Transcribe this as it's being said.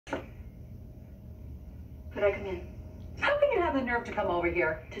Could I come in? How can you have the nerve to come over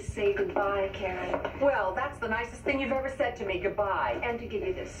here? To say goodbye, Karen. Well, that's the nicest thing you've ever said to me, goodbye. And to give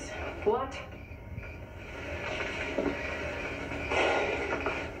you this. What?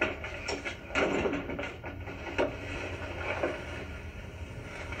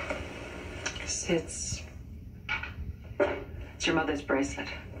 It's your mother's bracelet.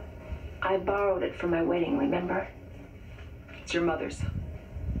 I borrowed it for my wedding, remember? It's your mother's.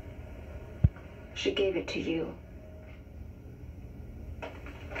 She gave it to you.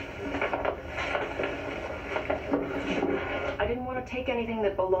 I didn't want to take anything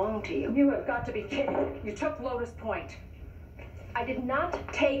that belonged to you. You have got to be kidding. You took Lotus Point. I did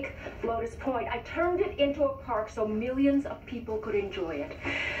not take Lotus Point. I turned it into a park so millions of people could enjoy it.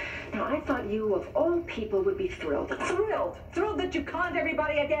 Now, I thought you, of all people, would be thrilled. Thrilled? Thrilled that you conned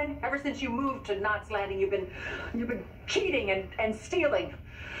everybody again? Ever since you moved to Knots Landing, you've been cheating and stealing.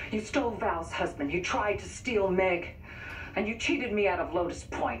 You stole Val's husband. You tried to steal Meg. And you cheated me out of Lotus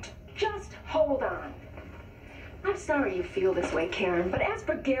Point. Just hold on. I'm sorry you feel this way, Karen, but as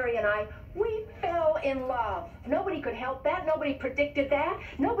for Gary and I, we fell in love. Nobody could help that. Nobody predicted that.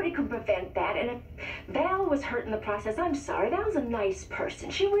 Nobody could prevent that. And if Val was hurt in the process, I'm sorry. Val's a nice person.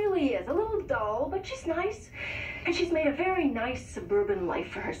 She really is. A little dull, but she's nice. And she's made a very nice suburban life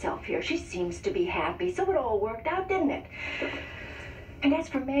for herself here. She seems to be happy, so it all worked out, didn't it? And as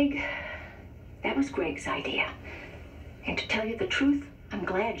for Meg, that was Greg's idea. And to tell you the truth, I'm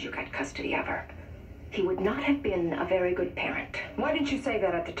glad you got custody of her. He would not have been a very good parent. Why didn't you say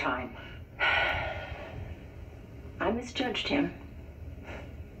that at the time? I misjudged him.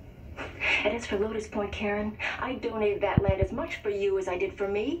 And as for Lotus Point, Karen, I donated that land as much for you as I did for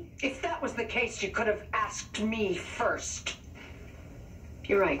me. If that was the case, you could have asked me first.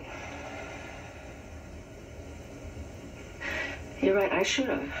 You're right. You're right, I should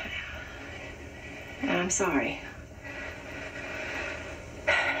have. And I'm sorry.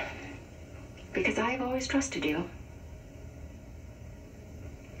 Because I have always trusted you.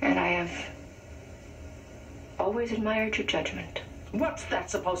 And I have always admired your judgment. What's that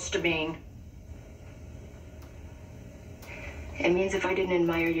supposed to mean? It means if I didn't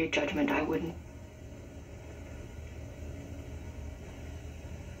admire your judgment, I wouldn't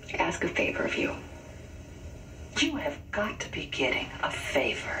ask a favor of you. You have got to be kidding. A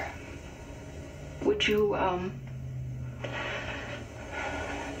favor. Would you,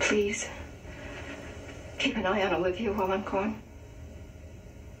 please keep an eye on Olivia while I'm gone?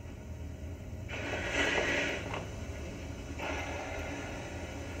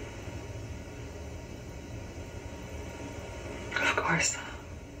 Of course.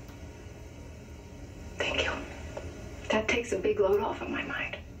 Thank you. That takes a big load off of my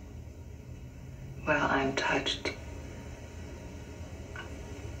mind. Well, I'm touched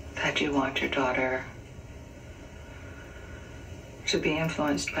that you want your daughter to be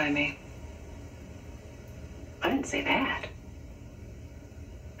influenced by me. I didn't say that.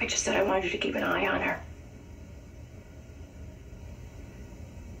 I just said I wanted you to keep an eye on her.